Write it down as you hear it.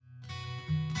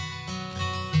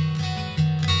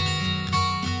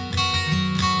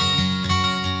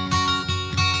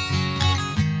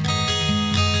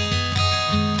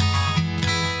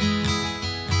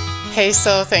Hey,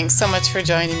 so thanks so much for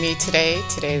joining me today.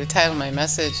 Today, the title of my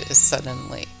message is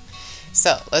Suddenly.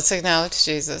 So let's acknowledge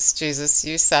Jesus. Jesus,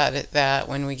 you said it, that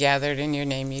when we gathered in your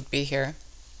name, you'd be here.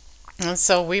 And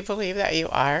so we believe that you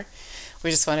are. We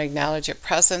just want to acknowledge your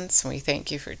presence, and we thank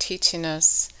you for teaching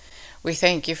us. We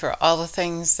thank you for all the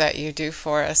things that you do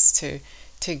for us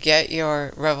to get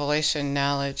your revelation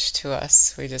knowledge to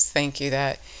us. We just thank you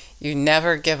that you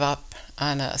never give up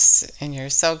on us, and you're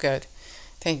so good.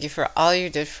 Thank you for all you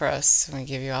did for us. We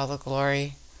give you all the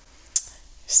glory.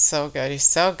 So good. He's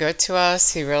so good to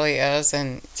us. He really is.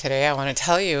 And today I want to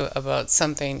tell you about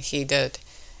something he did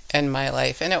in my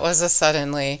life. And it was a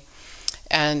suddenly.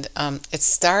 And it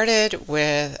started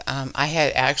with, I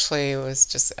was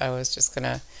just going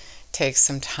to take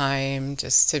some time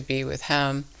just to be with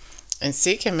him and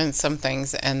seek him in some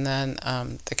things. And then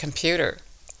the computer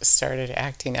started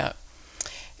acting up.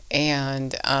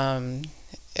 And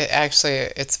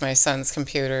it's my son's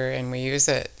computer, and we use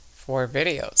it for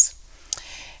videos.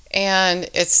 And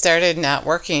it started not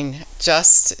working,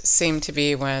 just seemed to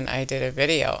be when I did a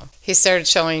video. He started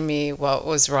showing me what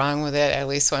was wrong with it, at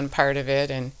least one part of it,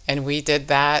 and we did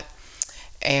that.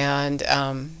 And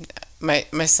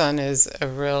my son is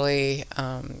really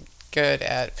good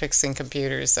at fixing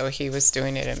computers, so he was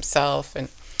doing it himself.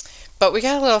 But we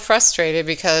got a little frustrated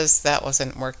because that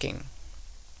wasn't working.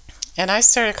 And I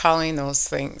started calling those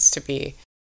things to be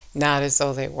not as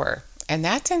though they were. And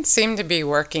that didn't seem to be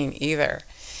working either.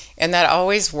 And that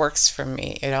always works for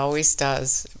me. It always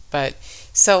does. But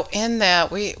so in that,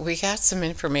 we got some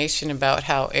information about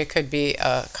how it could be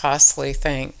a costly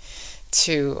thing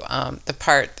to the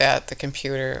part that the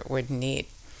computer would need.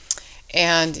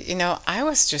 And, I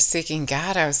was just seeking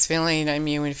God. I was feeling,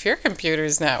 if your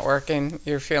computer's not working,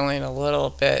 you're feeling a little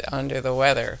bit under the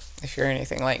weather, if you're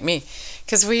anything like me.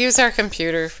 Because we use our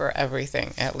computer for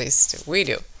everything, at least we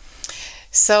do.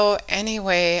 So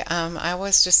anyway, I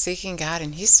was just seeking God,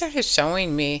 and he started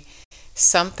showing me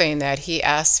something that he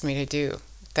asked me to do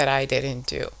that I didn't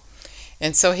do.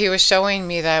 And so he was showing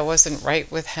me that I wasn't right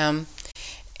with him,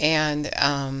 and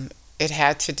it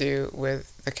had to do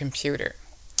with the computer.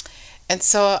 And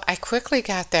so I quickly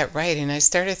got that right, and I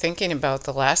started thinking about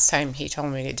the last time he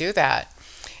told me to do that.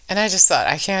 And I just thought,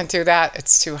 I can't do that,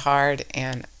 it's too hard,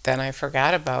 and then I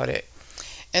forgot about it.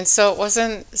 And so it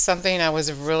wasn't something I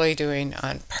was really doing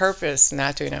on purpose,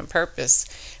 not doing on purpose,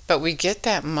 but we get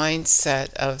that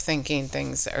mindset of thinking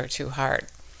things are too hard.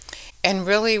 And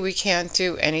really, we can't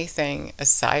do anything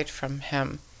aside from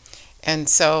him. And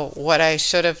so what I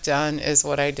should have done is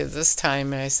what I did this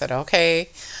time, and I said, okay,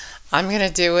 I'm going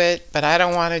to do it, but I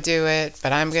don't want to do it,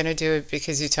 but I'm going to do it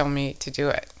because you told me to do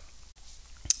it.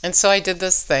 And so I did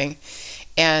this thing,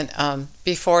 and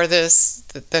before this,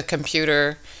 the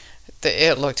computer,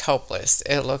 it looked hopeless.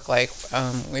 It looked like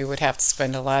we would have to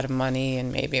spend a lot of money, and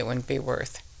maybe it wouldn't be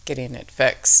worth getting it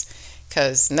fixed,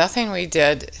 because nothing we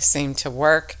did seemed to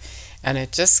work, and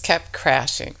it just kept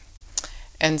crashing.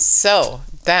 And so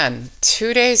then,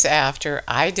 2 days after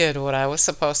I did what I was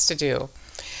supposed to do,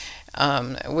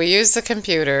 we used the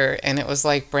computer, and it was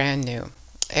like brand new.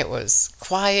 It was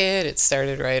quiet. It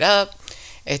started right up.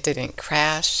 It didn't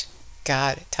crash.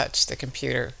 God touched the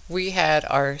computer. We had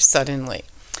our suddenly.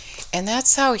 And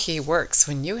that's how he works.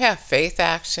 When you have faith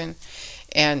action,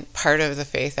 and part of the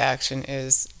faith action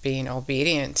is being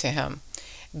obedient to him,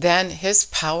 then his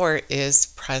power is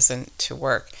present to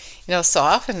work. So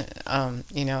often,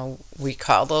 we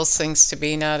call those things to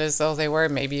be not as though they were.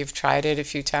 Maybe you've tried it a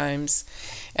few times,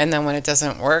 and then when it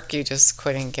doesn't work, you just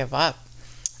quit and give up.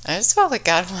 I just felt like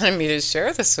God wanted me to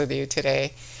share this with you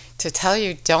today, to tell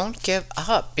you don't give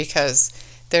up, because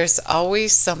there's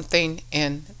always something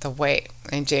in the way.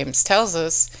 And James tells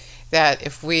us that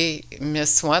if we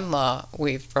miss one law,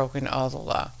 we've broken all the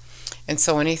law. And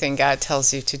so anything God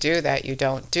tells you to do that you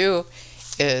don't do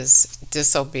is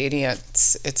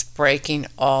disobedience. It's breaking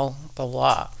all the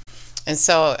law. And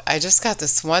so I just got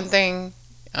this one thing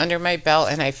under my belt,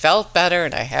 and I felt better,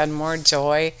 and I had more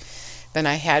joy than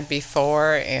I had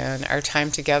before, and our time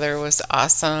together was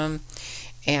awesome.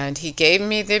 And he gave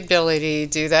me the ability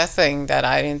to do that thing that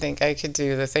I didn't think I could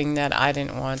do, the thing that I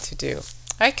didn't want to do.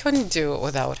 I couldn't do it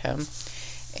without him.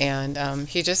 And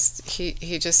he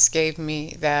just gave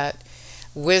me that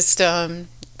wisdom,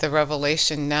 the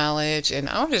revelation knowledge, and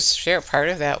I'll just share part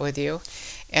of that with you.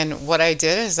 And what I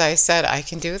did is I said, I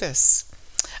can do this.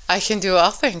 I can do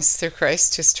all things through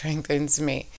Christ who strengthens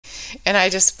me. And I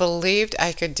just believed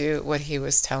I could do what he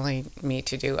was telling me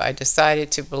to do. I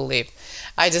decided to believe.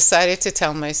 I decided to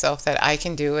tell myself that I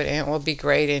can do it, and it will be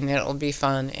great, and it will be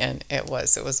fun, and it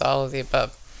was all of the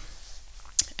above.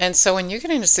 And so when you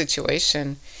get in a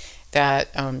situation that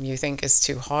you think is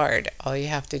too hard. All you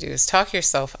have to do is talk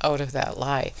yourself out of that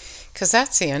lie, because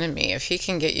that's the enemy. If he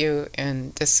can get you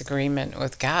in disagreement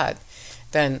with God,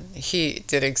 then he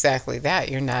did exactly that.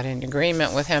 You're not in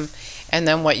agreement with him, and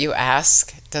then what you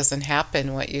ask doesn't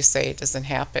happen. What you say doesn't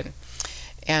happen.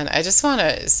 And I just want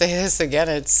to say this again.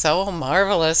 It's so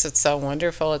marvelous. It's so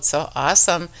wonderful. It's so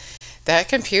awesome. That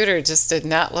computer just did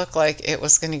not look like it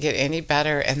was going to get any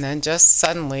better. And then just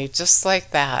suddenly, just like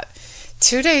that,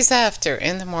 2 days after,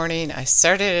 in the morning, I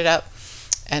started it up,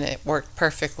 and it worked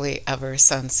perfectly ever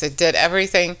since. It did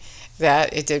everything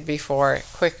that it did before,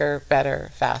 quicker, better,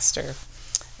 faster.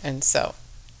 And so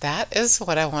that is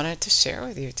what I wanted to share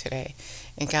with you today.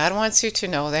 And God wants you to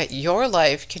know that your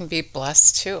life can be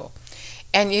blessed too.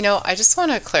 And, I just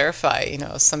want to clarify,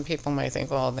 some people might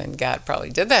think, well, then God probably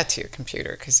did that to your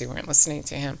computer because you weren't listening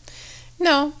to him.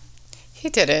 No, he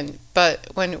didn't. But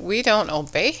when we don't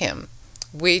obey him,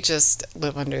 we just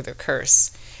live under the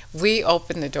curse. We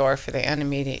open the door for the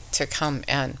enemy to come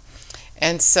in.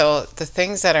 And so the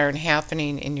things that aren't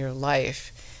happening in your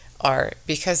life are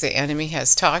because the enemy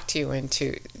has talked you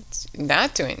into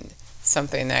not doing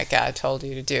something that God told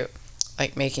you to do,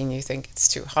 like making you think it's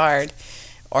too hard.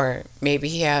 Or maybe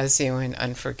he has you in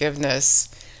unforgiveness.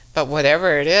 But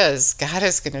whatever it is, God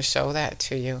is going to show that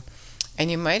to you.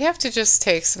 And you might have to just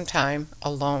take some time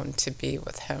alone to be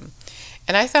with him.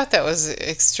 And I thought that was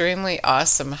extremely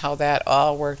awesome how that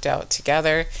all worked out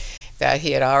together, that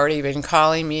he had already been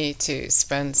calling me to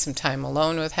spend some time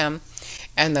alone with him.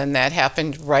 And then that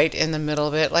happened right in the middle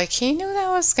of it. Like he knew that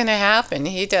was going to happen.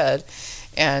 He did.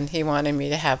 And he wanted me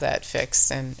to have that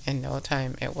fixed. And in no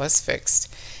time, it was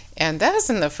fixed. And that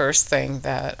isn't the first thing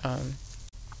that,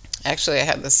 actually I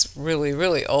had this really,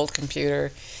 really old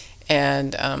computer,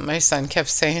 and my son kept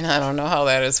saying, I don't know how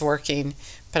that is working,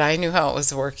 but I knew how it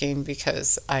was working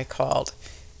because I called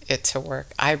it to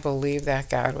work. I believed that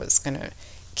God was going to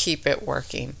keep it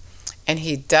working. And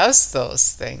he does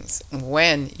those things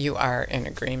when you are in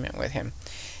agreement with him.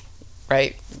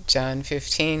 Right? John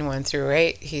 15, 1 through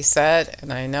 8, he said,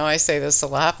 and I know I say this a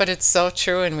lot, but it's so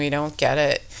true and we don't get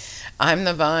it. I'm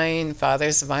the vine,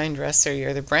 Father's the vine dresser,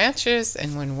 you're the branches,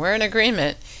 and when we're in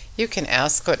agreement, you can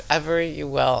ask whatever you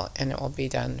will, and it will be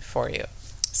done for you.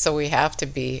 So we have to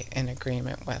be in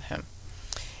agreement with him.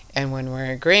 And when we're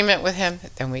in agreement with him,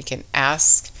 then we can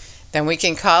ask, then we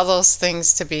can call those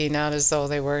things to be not as though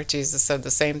they were. Jesus said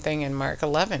the same thing in Mark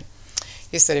 11.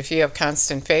 He said, if you have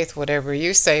constant faith, whatever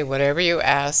you say, whatever you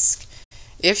ask,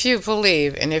 if you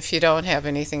believe, and if you don't have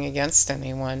anything against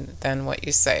anyone, then what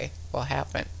you say will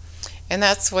happen. And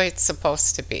that's the way it's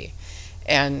supposed to be.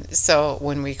 And so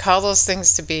when we call those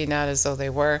things to be not as though they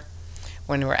were,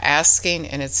 when we're asking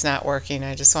and it's not working,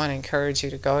 I just want to encourage you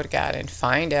to go to God and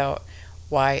find out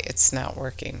why it's not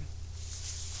working.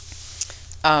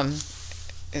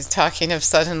 Talking of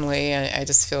suddenly, I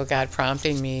just feel God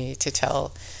prompting me to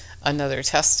tell another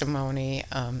testimony.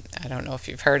 I don't know if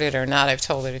you've heard it or not. I've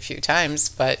told it a few times,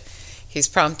 but he's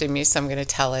prompting me, so I'm going to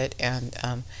tell it. And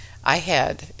I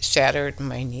had shattered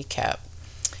my kneecap.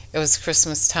 It was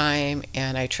Christmas time,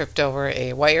 and I tripped over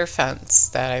a wire fence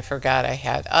that I forgot I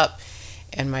had up,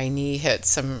 and my knee hit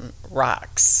some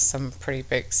rocks, some pretty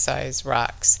big size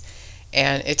rocks.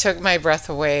 And it took my breath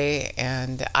away,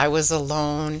 and I was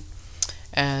alone,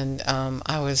 and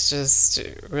I was just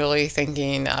really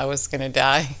thinking I was going to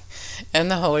die. And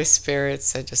the Holy Spirit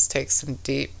said, just take some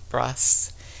deep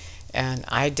breaths. And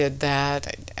I did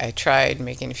that. I tried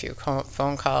making a few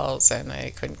phone calls, and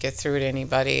I couldn't get through to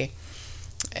anybody.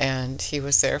 And he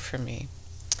was there for me.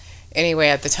 Anyway,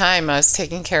 at the time, I was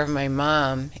taking care of my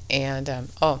mom. And,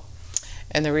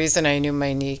 and the reason I knew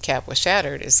my kneecap was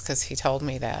shattered is because he told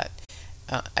me that.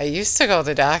 I used to go to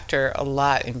the doctor a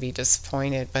lot and be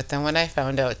disappointed. But then when I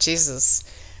found out Jesus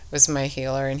was my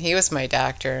healer and he was my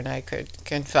doctor and I could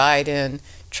confide in,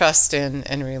 trust in,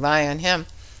 and rely on him,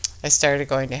 I started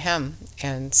going to him.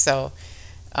 And so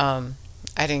I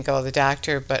didn't go to the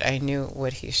doctor, but I knew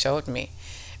what he showed me.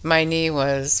 My knee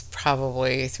was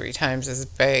probably 3 times as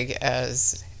big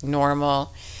as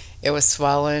normal. It was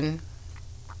swollen.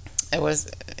 It was,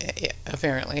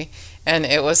 apparently, and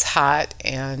it was hot,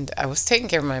 and I was taking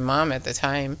care of my mom at the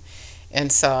time.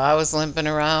 And so I was limping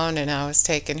around, and I was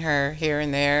taking her here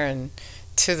and there and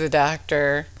to the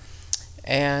doctor.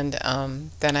 And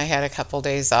then I had a couple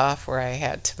days off where I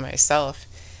had to myself.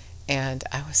 And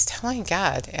I was telling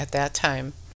God at that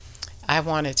time, I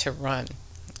wanted to run.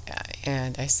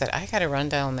 And I said, I got to run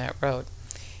down that road.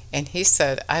 And he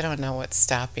said, I don't know what's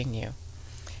stopping you.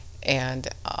 And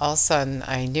all of a sudden,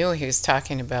 I knew he was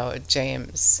talking about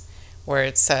James, where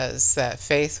it says that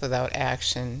faith without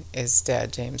action is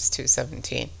dead, James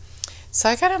 2:17. So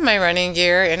I got on my running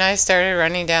gear and I started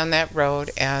running down that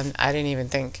road, and I didn't even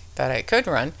think that I could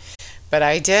run, but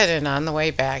I did, and on the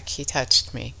way back, he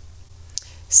touched me.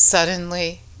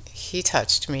 Suddenly, he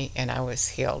touched me and I was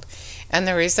healed. And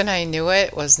the reason I knew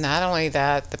it was not only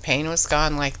that the pain was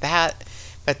gone like that,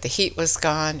 but the heat was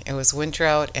gone, it was winter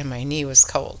out, and my knee was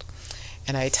cold.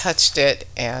 And I touched it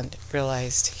and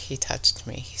realized he touched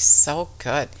me. He's so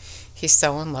good. He's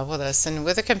so in love with us. And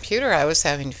with a computer, I was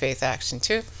having faith action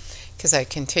too, because I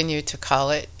continued to call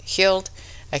it healed.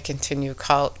 I continued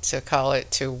to call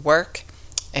it to work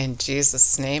in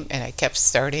Jesus' name, and I kept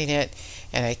starting it,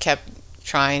 and I kept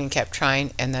trying,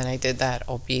 and then I did that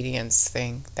obedience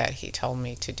thing that he told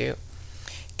me to do.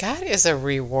 God is a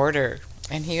rewarder,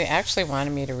 and he actually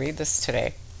wanted me to read this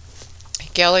today.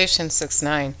 Galatians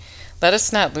 6:9. Let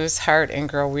us not lose heart and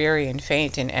grow weary and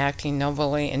faint in acting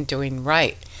nobly and doing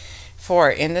right. For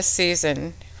in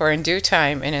due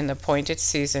time and in the appointed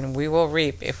season we will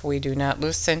reap if we do not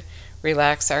loosen,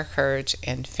 relax our courage,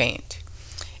 and faint.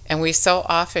 And we so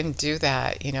often do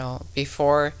that,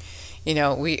 before,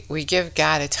 we give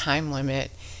God a time limit,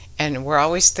 and we're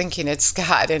always thinking it's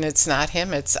God, and it's not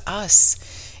him, it's us.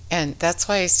 And that's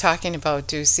why he's talking about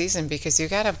due season, because you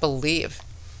got to believe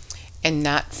and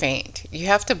not faint. You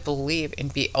have to believe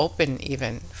and be open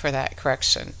even for that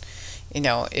correction.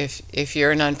 If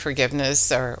you're in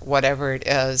unforgiveness or whatever it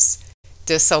is,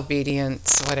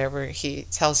 disobedience, whatever he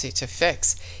tells you to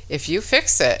fix, if you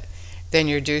fix it, then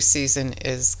your due season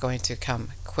is going to come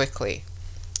quickly.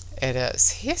 It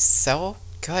is. He is so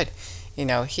good.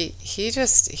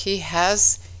 He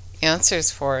has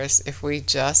answers for us if we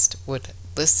just would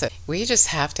listen. We just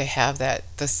have to have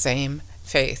the same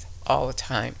faith all the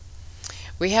time.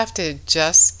 We have to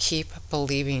just keep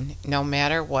believing no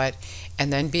matter what,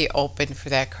 and then be open for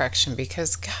that correction,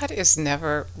 because God is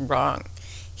never wrong.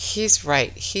 He's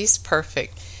right. He's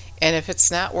perfect. And if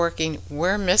it's not working,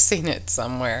 we're missing it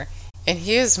somewhere. And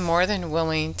he is more than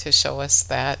willing to show us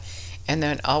that. And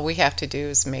then all we have to do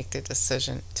is make the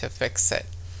decision to fix it.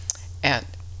 And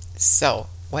so,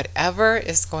 whatever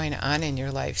is going on in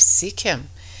your life, seek him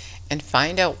and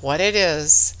find out what it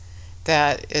is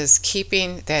that is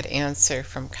keeping that answer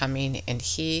from coming, and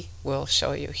he will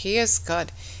show you. He is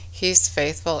good. He's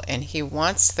faithful, and he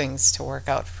wants things to work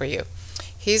out for you.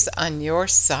 He's on your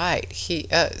side. He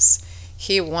is.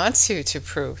 He wants you to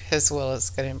prove his will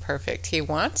is good and perfect. He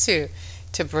wants you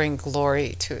to bring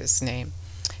glory to his name.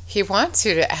 He wants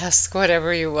you to ask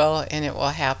whatever you will, and it will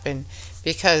happen,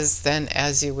 because then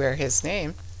as you wear his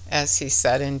name, as he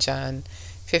said in John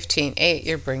 15:8,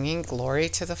 you're bringing glory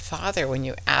to the Father. When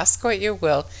you ask what you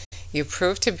will, you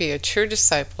prove to be a true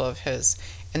disciple of his,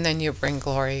 and then you bring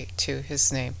glory to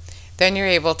his name. Then you're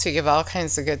able to give all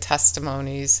kinds of good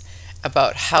testimonies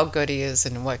about how good he is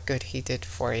and what good he did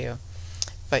for you.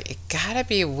 But you gotta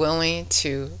be willing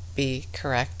to be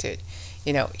corrected.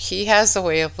 He has a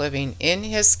way of living in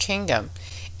his kingdom,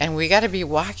 and we gotta be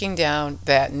walking down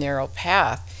that narrow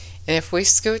path. And if we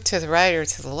scoot to the right or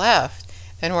to the left,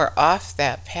 then we're off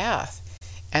that path.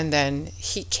 And then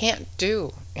he can't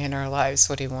do in our lives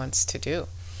what he wants to do.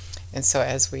 And so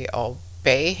as we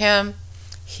obey him,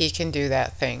 he can do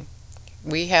that thing.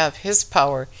 We have his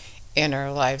power in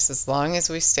our lives as long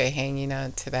as we stay hanging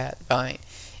on to that vine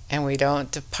and we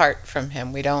don't depart from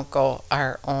him. We don't go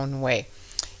our own way.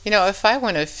 If I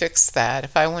wouldn't have fixed that,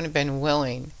 if I wouldn't have been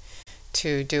willing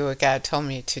to do what God told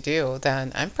me to do,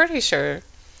 then I'm pretty sure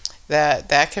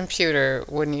that computer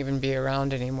wouldn't even be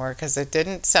around anymore, because it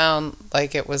didn't sound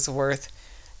like it was worth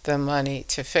the money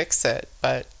to fix it,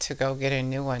 but to go get a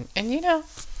new one. And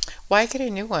why get a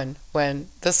new one when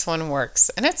this one works?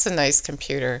 And it's a nice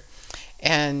computer.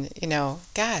 And,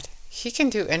 God, he can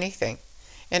do anything.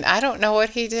 And I don't know what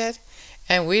he did,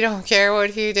 and we don't care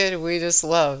what he did. We just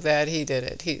love that he did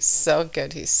it. He's so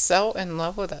good. He's so in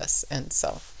love with us. And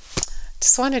so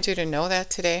just wanted you to know that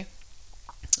today.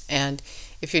 And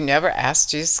if you never asked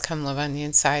Jesus to come live on the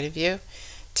inside of you,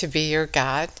 to be your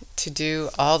God, to do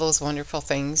all those wonderful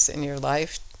things in your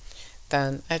life,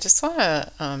 then I just want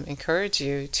to encourage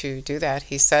you to do that.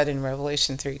 He said in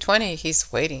Revelation 3:20,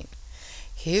 he's waiting.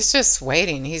 He's just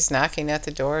waiting. He's knocking at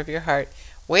the door of your heart,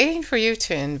 waiting for you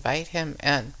to invite him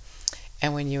in.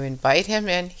 And when you invite him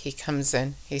in, he comes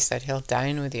in. He said he'll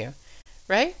dine with you,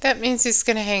 right? That means he's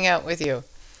going to hang out with you.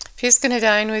 If he's going to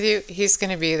dine with you, he's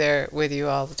going to be there with you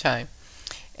all the time.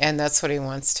 And that's what he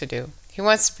wants to do. He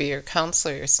wants to be your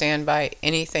counselor, your standby,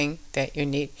 anything that you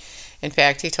need. In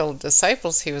fact, he told the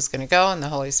disciples he was going to go, and the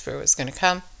Holy Spirit was going to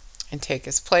come and take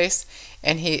his place.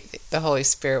 And the Holy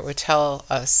Spirit would tell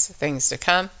us things to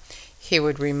come. He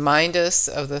would remind us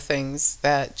of the things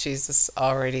that Jesus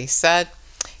already said.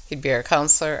 He'd be our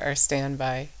counselor, our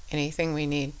standby, anything we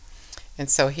need. And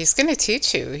so He's going to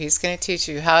teach you. He's going to teach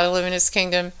you how to live in His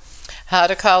kingdom, how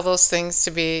to call those things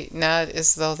to be not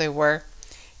as though they were.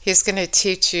 He's going to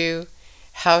teach you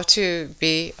how to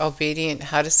be obedient,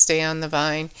 how to stay on the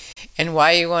vine, and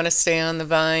why you want to stay on the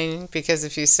vine. Because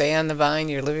if you stay on the vine,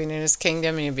 you're living in His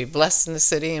kingdom, and you'll be blessed in the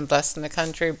city and blessed in the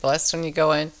country, blessed when you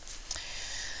go in,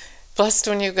 blessed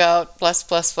when you go out, blessed,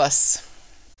 blessed, blessed.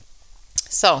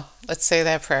 So let's say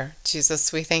that prayer.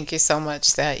 Jesus, we thank you so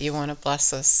much that you want to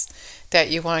bless us, that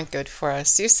you want good for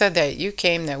us. You said that you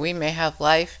came that we may have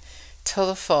life till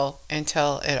the full,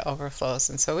 until it overflows.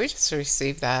 And so we just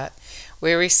receive that.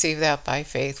 We receive that by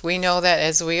faith. We know that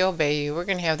as we obey you, we're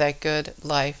going to have that good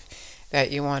life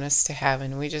that you want us to have,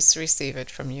 and we just receive it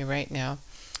from you right now.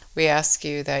 We ask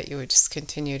you that you would just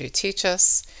continue to teach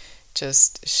us,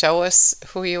 just show us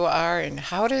who you are and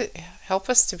how to help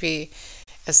us to be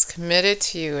as committed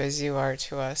to you as you are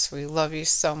to us. We love you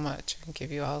so much and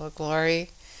give you all the glory.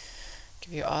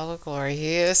 Give you all the glory.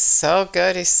 He is so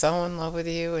good. He's so in love with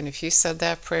you. And if you said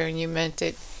that prayer and you meant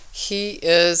it, He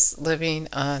is living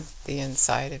on the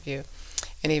inside of you.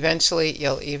 And eventually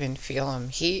you'll even feel Him.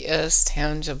 He is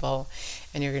tangible.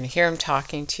 And you're going to hear Him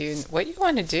talking to you. And what you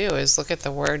want to do is look at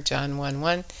the Word. John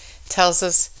 1:1 tells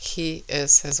us He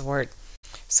is His Word.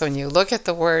 So when you look at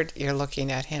the Word, you're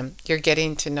looking at Him. You're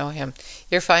getting to know Him.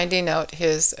 You're finding out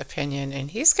His opinion. And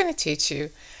He's going to teach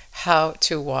you how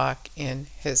to walk in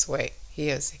His way.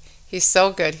 He's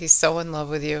so good. He's so in love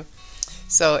with you.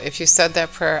 So if you said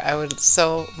that prayer, I would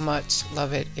so much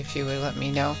love it if you would let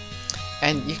me know.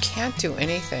 And you can't do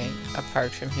anything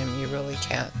apart from Him. You really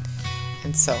can't.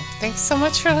 And so thanks so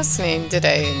much for listening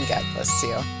today, and God bless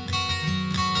you.